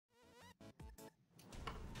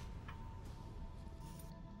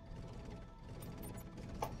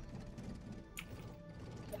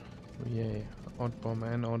Yeah, oddball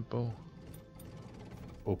man, oddball.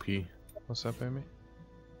 OP. What's up, Amy?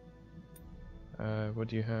 What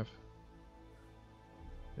do you have?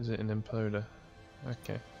 Is it an imploder?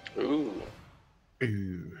 Okay. Ooh.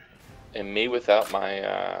 Ooh. And me without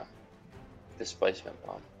my displacement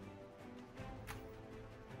bomb.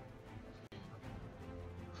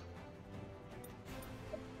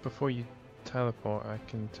 Before you teleport, I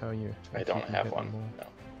can tell you. I if don't you can have hit one. them all, No.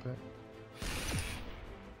 But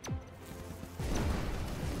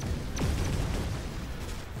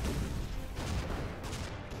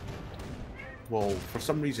Well, for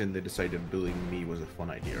some reason they decided bullying me was a fun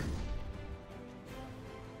idea.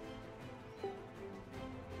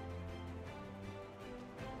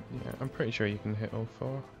 yeah, I'm pretty sure you can hit all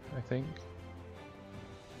four. I think.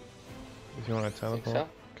 If you want to teleport, so?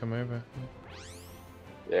 come over.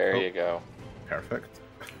 There Oh. you go. Perfect.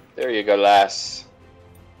 There you go, lass.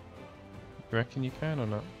 You reckon you can or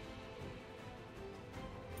not?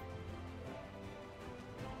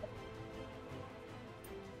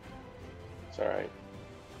 It's alright.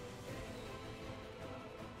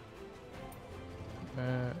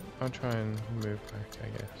 I'll try and move back,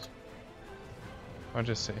 I guess. I'll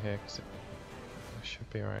just sit here because I should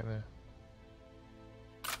be right there.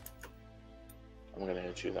 I'm gonna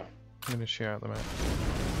hit you though. I'm gonna shoot out the map.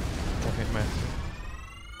 Or hit massive.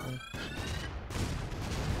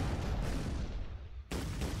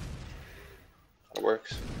 It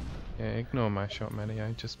works. Yeah, ignore my shot, Manny.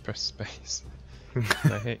 I just pressed space.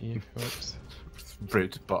 I hit you. Whoops.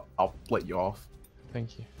 Rude, but I'll let you off.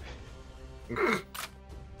 Thank you.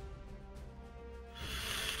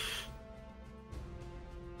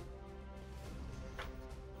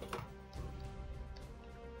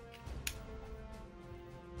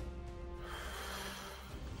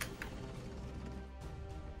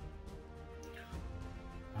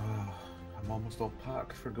 I'm almost all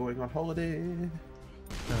packed for going on holiday.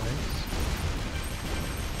 Nice.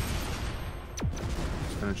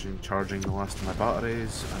 Just finishing charging the last of my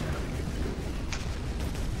batteries, and then I'll be good to go.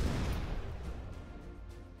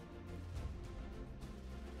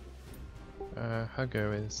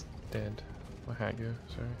 Huggo is dead. Or Haggo,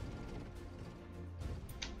 sorry.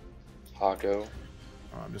 Hago.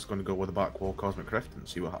 I'm just going to go with the back wall Cosmic Rift and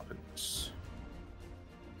see what happens.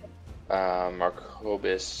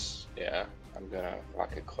 Markobis. Yeah, I'm gonna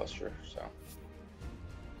rocket cluster, so.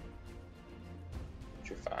 But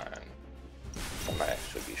you're fine. I might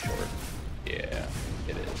actually be short. Yeah,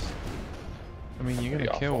 it is. I mean, you're Pretty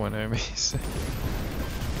gonna kill awful. one Omi, so.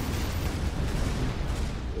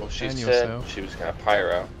 Well, she And said yourself. she was gonna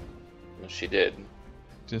pyro. And she did.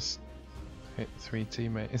 Just hit 3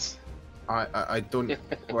 teammates. I don't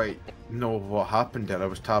quite know what happened there. I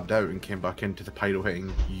was tabbed out and came back into the pyro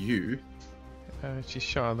hitting you. She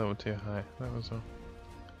shot a little too high, that was all.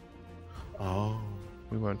 Oh.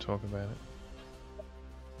 We won't talk about it.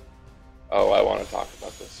 Oh, I want to talk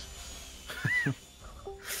about this.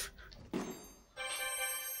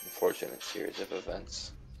 Unfortunate series of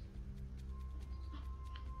events.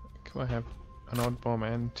 Come on, I have an odd bomb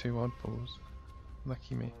and 2 oddballs.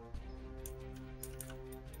 Lucky me.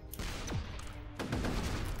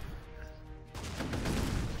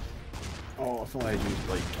 Oh, I thought I'd used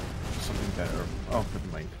like something better. Oh, never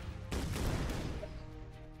mind.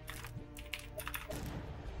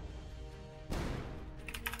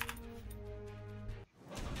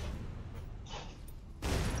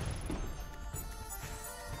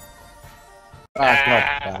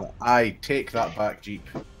 God, I take that back, Jeep.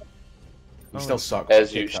 You Oh, still it's- suck. but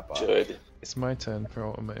As you take that back. should. It's my turn for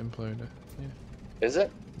ultimate imploder. Yeah, Is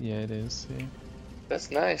it? yeah, it is. Yeah. That's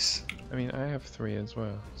nice. I mean, I have 3 as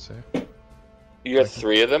well, so. You got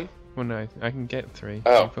 3 of them? Well, no, I can get 3.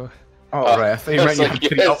 Oh. People. Oh, Oh, right, I thought you I meant was you like, had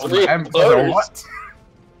three yes, ultimate three imps. imploders. What?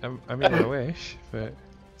 I mean, I wish, but.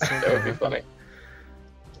 It's not That would gonna be funny.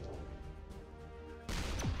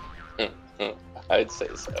 I'd say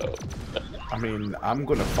so. I mean, I'm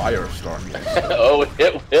gonna firestorm you. Oh,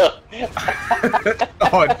 it will.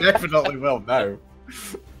 Oh, it definitely will now.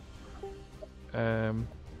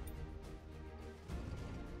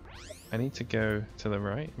 I need to go to the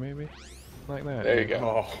right, maybe? Like that. There yeah. you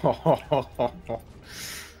go. Oh.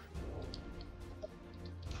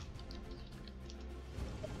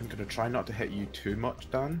 I'm gonna try not to hit you too much,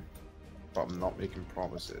 Dan, but I'm not making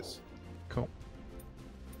promises. Cool.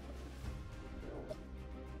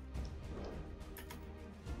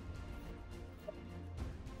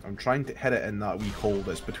 I'm trying to hit it in that wee hole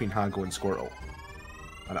that's between Hago and Squirtle.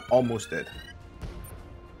 And I almost did.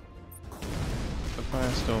 The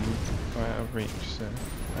firestorm got out of reach, so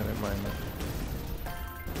I don't mind that.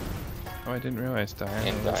 Oh, I didn't realise Diana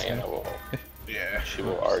And was Diana here. will Yeah. She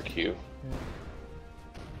will RQ. Yeah.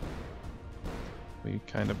 We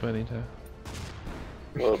kind of bullied her.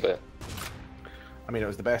 A little bit. I mean, it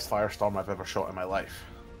was the best firestorm I've ever shot in my life.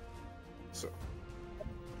 So.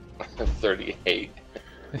 38.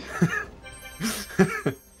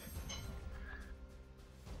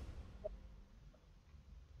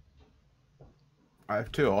 I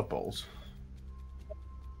have 2 oddballs.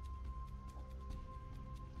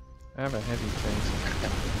 I have a heavy taser.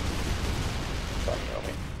 Fuck, know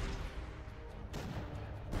me.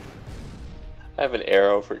 I have an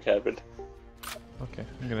arrow for Kevin. Okay,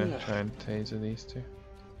 I'm gonna try and taser these two.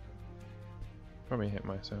 Probably hit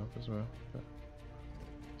myself as well. But...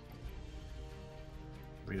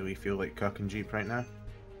 Really feel like Kirk and Jeep right now.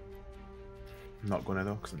 I'm not gonna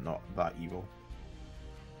though, because I'm not that evil.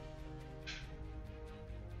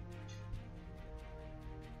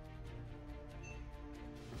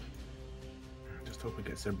 Just hope it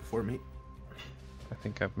gets there before me. I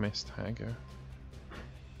think I've missed Hager.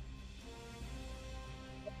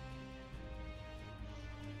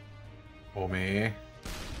 Oh me.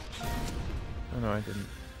 Oh no, I didn't.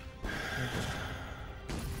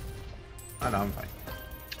 I know, I'm fine.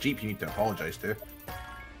 Jeep, you need to apologise to.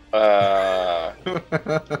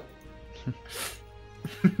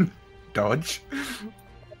 Dodge.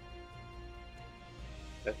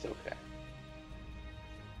 That's okay.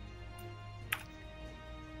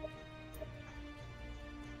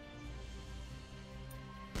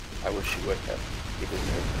 I wish you would have. You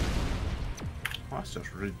deserve. Oh, that's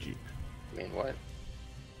just rude, Jeep. I mean, what?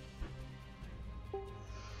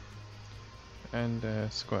 And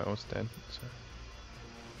Squirtle's dead, so...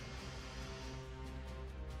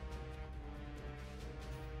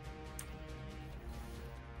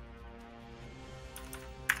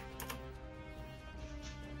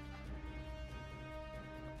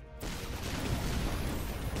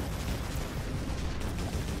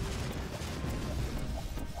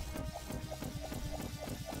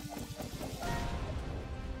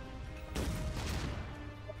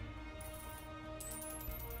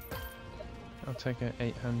 I'll take an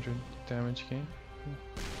 800 damage gain.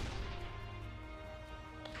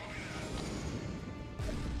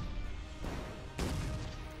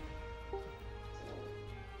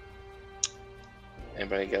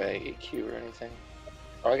 Anybody got a EQ or anything?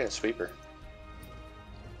 Oh, I got a sweeper.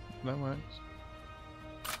 That works.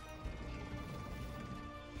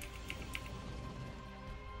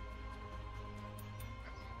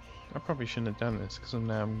 I probably shouldn't have done this because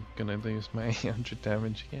now I'm gonna lose my 800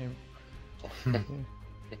 damage game. Yeah.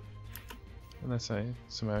 Unless I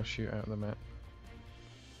somehow shoot out the map.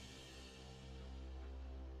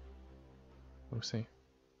 We'll see.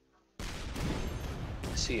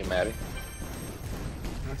 See you, Maddie.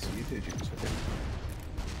 I see you did, Jeep. Okay.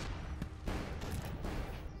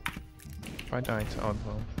 If I die to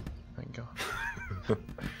oddball, thank God.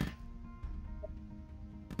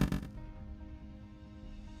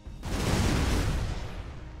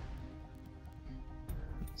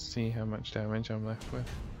 See how much damage I'm left with.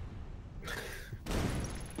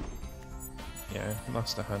 Yeah,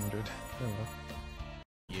 lost 100. Oh well.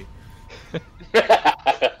 You.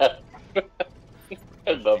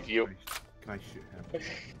 I love you. Can I shoot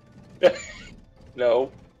him?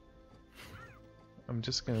 No. I'm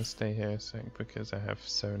just gonna stay here a sec because I have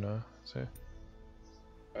sonar, so...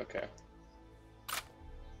 Okay.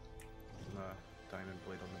 Diamond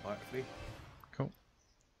blade on the back 3. Cool.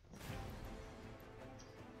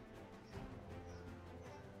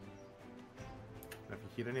 If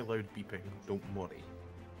you hear any loud beeping, don't worry.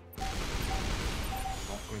 I'm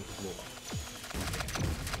not going to blow up.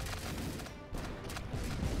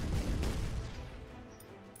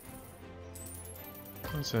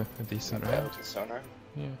 That's a decent Okay, round. with the sonar.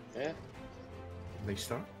 Yeah. Yeah. Nice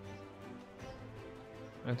start.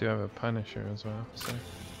 I do have a Punisher as well, so...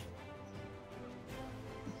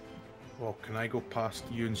 Well, can I go past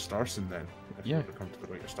you and Starson then? If Yeah. you ever come to the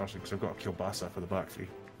right of Starson, because I've got to kill Bassa for the back 3.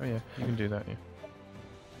 Oh yeah, you can do that, yeah.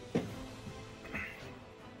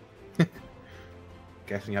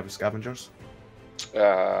 Guessing you have the scavengers?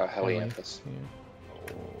 Helianthus. Yeah.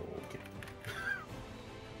 Okay.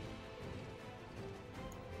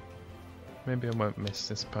 Maybe I won't miss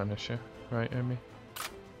this Punisher, right, Omi?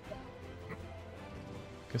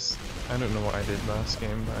 Because I don't know what I did last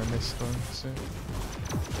game, but I missed one, so...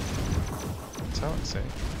 Toxic.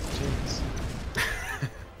 Jeez.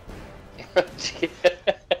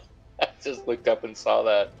 I just looked up and saw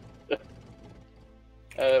that.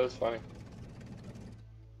 That was funny.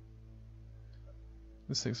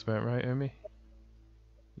 This looks about right, Omi.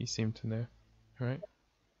 You seem to know, right?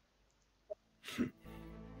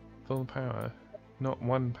 Full power. Not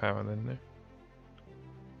one power then, no?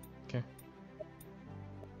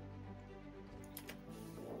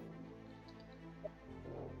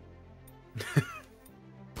 It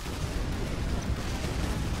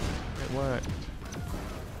worked.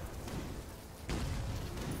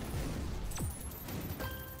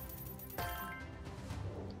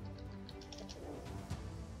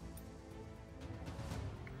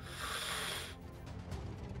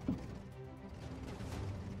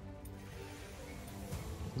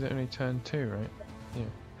 Is it only turn 2, right? Yeah.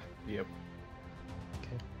 Yep.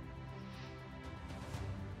 Okay.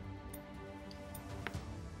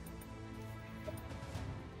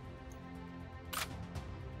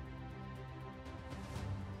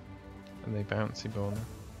 And they bouncy ball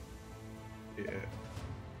now. Yeah.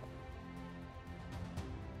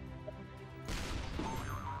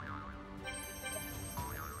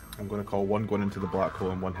 I'm gonna call one going into the black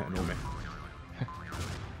hole and one hitting Omi.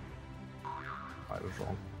 I was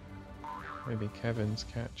wrong. Maybe Kevin's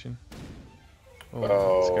catching.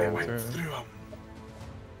 Oh. It's It going went through. through him.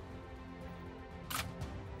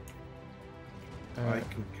 I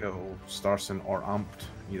can kill Starson or Amped,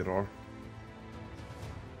 either or.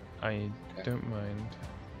 I don't mind.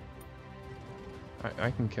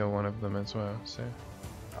 I can kill one of them as well, so...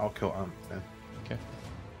 I'll kill Amped then. Okay.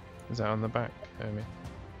 Is that on the back, Omi?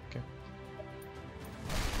 Okay.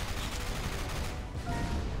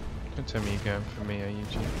 Don't tell me you're going for me, are you,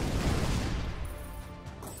 G?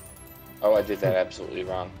 Oh, I did that absolutely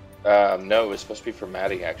wrong. No, it was supposed to be for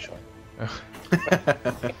Maddie, actually. Oh.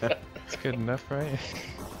 It's good enough, right?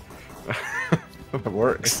 It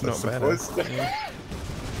works. It's not better. Yeah.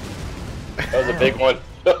 That was a big one.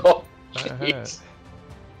 Oh, That jeez.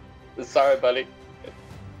 Sorry, buddy.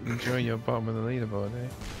 Enjoy your bottom of the leaderboard,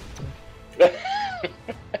 eh?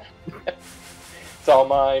 It's all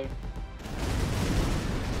mine.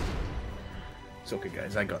 It's okay,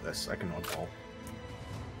 guys. I got this. I can oddball.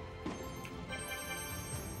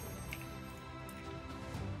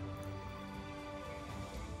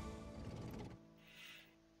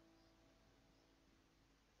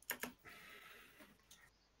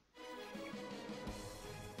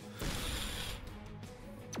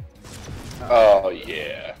 Oh,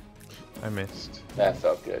 yeah. I missed. That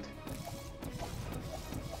felt good.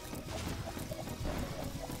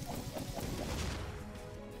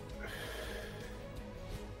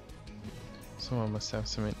 Someone must have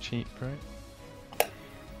something cheap, right?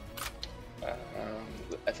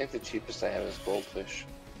 I think the cheapest I have is goldfish.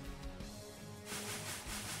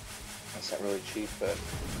 That's not really cheap, but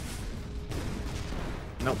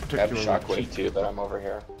Not I have particularly shockwave cheap. too, but I'm over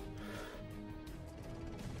here.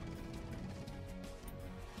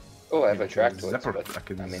 Oh, I have I a can tractoid, zipper- but I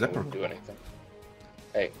can I mean, it zipper- wouldn't do anything.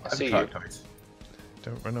 Hey, I I see have you. Tractoids.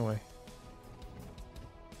 Don't run away.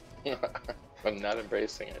 I'm not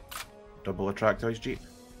embracing it. Double attractoids, Jeep.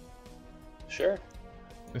 Sure.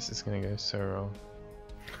 This is gonna go so wrong.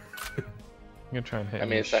 I'm gonna try and hit I him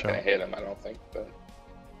mean, with it's not gonna shot. hit him, I don't think, but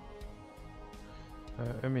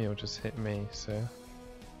Omi will just hit me, so...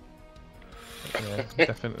 Yeah,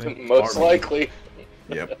 definitely. most Army. likely.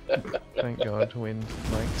 Yep. Thank God Wind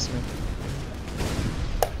likes me.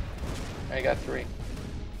 I got 3.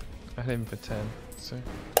 I hit him for 10, so...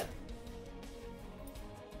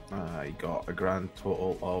 I got a grand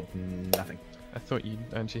total of nothing. I thought you'd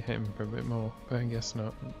actually hit him for a bit more, but I guess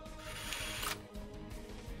not.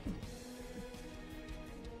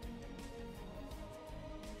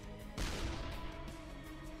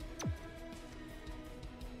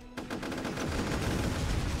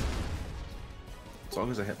 As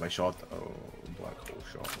long as I hit my shot. Oh, black hole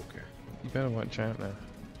shot. Okay. You better watch out now.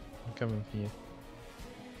 I'm coming for you.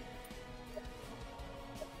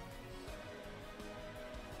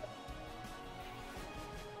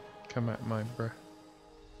 Come at my bruh.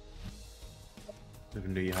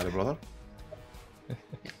 Even though you had a brother.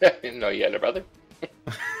 Didn't know you had a brother.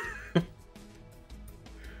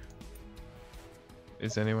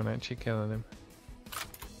 Is anyone actually killing him?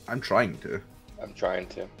 I'm trying to. I'm trying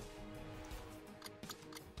to.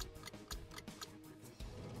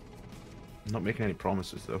 I'm not making any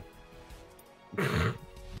promises though.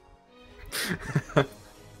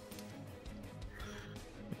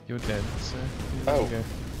 You're dead, so Oh. you go.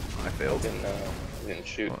 I failed. Didn't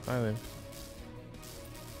shoot. Well, I live.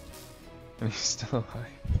 And he's still alive.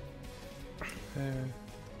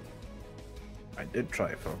 I did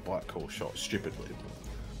try for a black hole shot stupidly.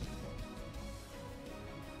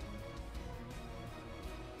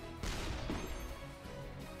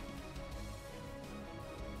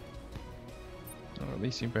 Oh, at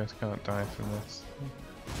least you both can't die from this.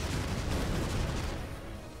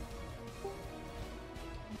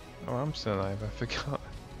 Oh, I'm still alive, I forgot.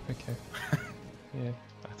 Okay. Yeah,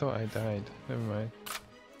 I thought I died. Never mind.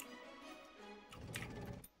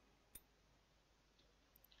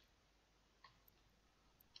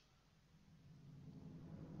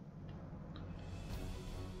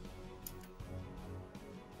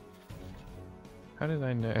 How did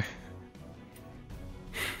I know?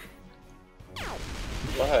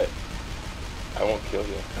 What? I won't kill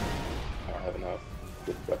you. I don't have enough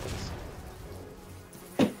good weapons.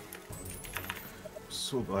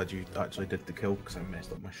 So glad you actually did the kill because I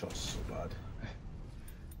messed up my shots so bad.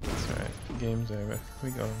 That's alright. Game's over.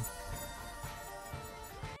 We go on.